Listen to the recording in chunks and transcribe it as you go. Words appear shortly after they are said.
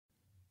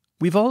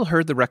We've all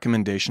heard the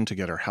recommendation to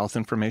get our health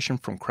information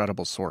from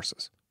credible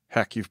sources.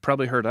 Heck, you've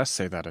probably heard us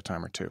say that a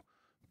time or two.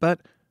 But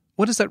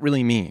what does that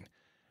really mean?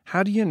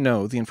 How do you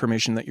know the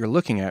information that you're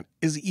looking at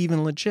is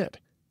even legit?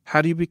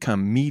 How do you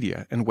become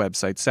media and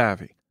website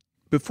savvy?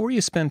 Before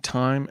you spend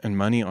time and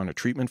money on a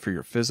treatment for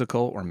your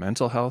physical or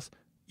mental health,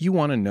 you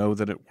want to know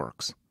that it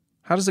works.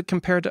 How does it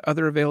compare to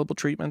other available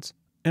treatments?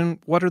 And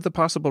what are the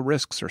possible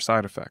risks or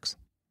side effects?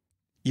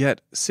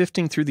 Yet,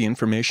 sifting through the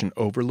information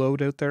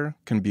overload out there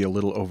can be a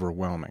little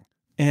overwhelming.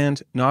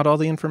 And not all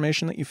the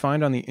information that you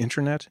find on the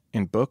internet,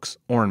 in books,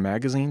 or in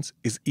magazines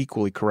is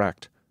equally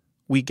correct.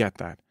 We get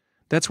that.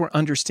 That's where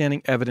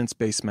understanding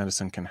evidence-based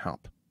medicine can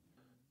help.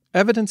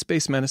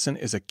 Evidence-based medicine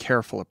is a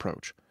careful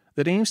approach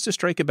that aims to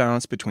strike a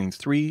balance between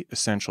three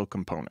essential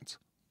components: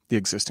 the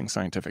existing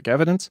scientific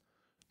evidence,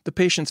 the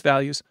patient's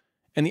values,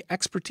 and the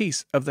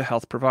expertise of the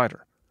health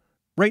provider.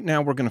 Right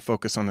now, we're going to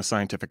focus on the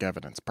scientific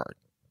evidence part.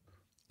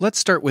 Let's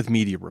start with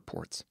media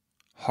reports.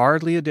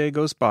 Hardly a day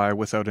goes by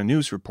without a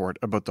news report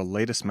about the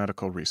latest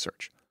medical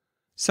research.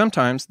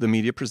 Sometimes the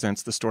media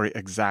presents the story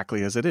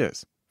exactly as it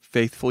is,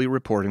 faithfully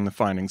reporting the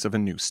findings of a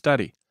new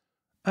study.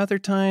 Other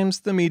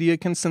times, the media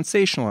can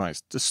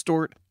sensationalize,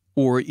 distort,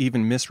 or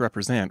even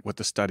misrepresent what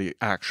the study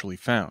actually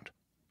found.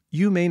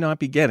 You may not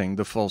be getting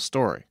the full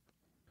story.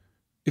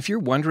 If you're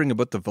wondering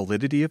about the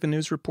validity of a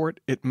news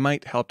report, it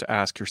might help to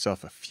ask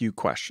yourself a few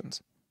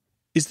questions.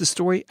 Is the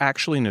story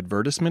actually an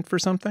advertisement for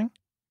something?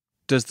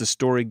 Does the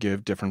story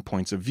give different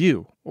points of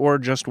view, or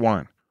just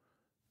one?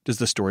 Does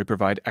the story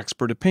provide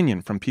expert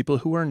opinion from people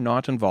who are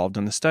not involved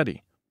in the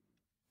study?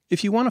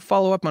 If you want to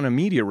follow up on a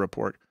media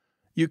report,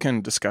 you can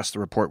discuss the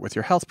report with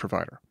your health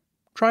provider.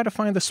 Try to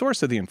find the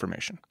source of the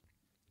information.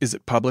 Is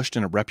it published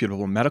in a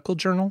reputable medical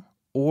journal,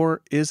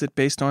 or is it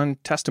based on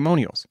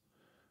testimonials?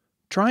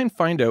 Try and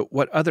find out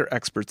what other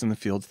experts in the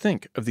field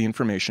think of the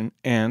information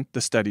and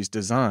the study's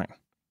design.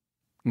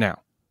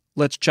 Now,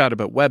 let's chat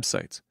about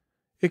websites.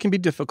 It can be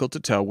difficult to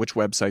tell which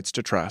websites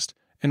to trust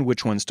and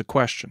which ones to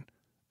question.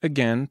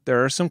 Again,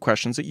 there are some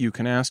questions that you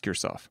can ask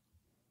yourself.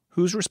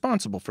 Who's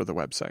responsible for the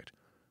website?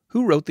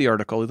 Who wrote the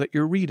article that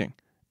you're reading?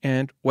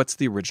 And what's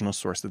the original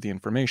source of the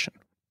information?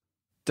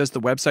 Does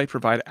the website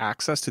provide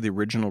access to the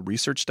original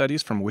research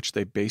studies from which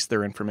they base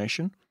their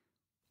information?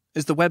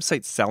 Is the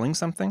website selling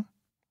something?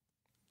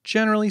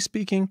 Generally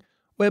speaking,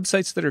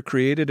 websites that are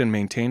created and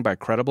maintained by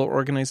credible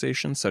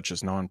organizations such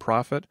as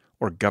nonprofit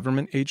or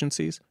government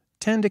agencies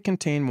tend to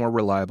contain more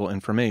reliable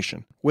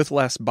information, with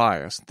less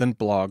bias than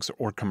blogs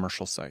or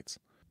commercial sites.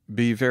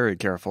 Be very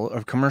careful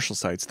of commercial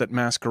sites that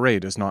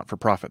masquerade as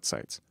not-for-profit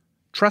sites.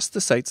 Trust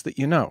the sites that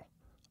you know.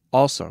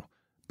 Also,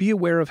 be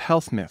aware of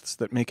health myths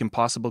that make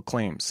impossible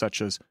claims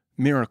such as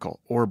miracle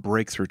or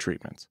breakthrough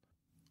treatments.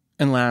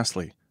 And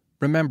lastly,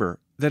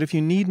 remember that if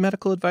you need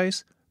medical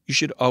advice, you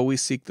should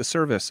always seek the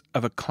service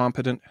of a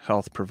competent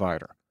health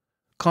provider.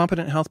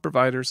 Competent health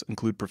providers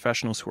include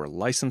professionals who are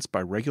licensed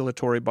by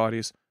regulatory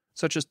bodies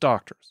such as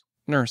doctors,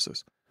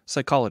 nurses,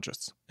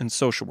 psychologists, and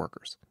social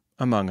workers,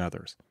 among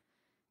others.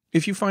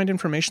 If you find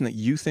information that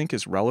you think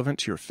is relevant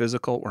to your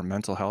physical or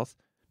mental health,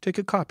 take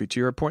a copy to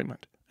your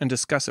appointment and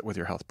discuss it with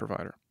your health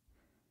provider.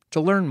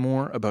 To learn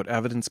more about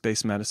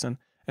evidence-based medicine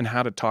and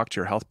how to talk to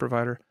your health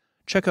provider,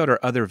 check out our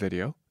other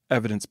video,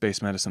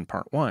 Evidence-Based Medicine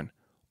Part 1,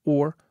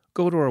 or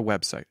go to our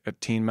website at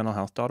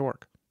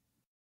teenmentalhealth.org.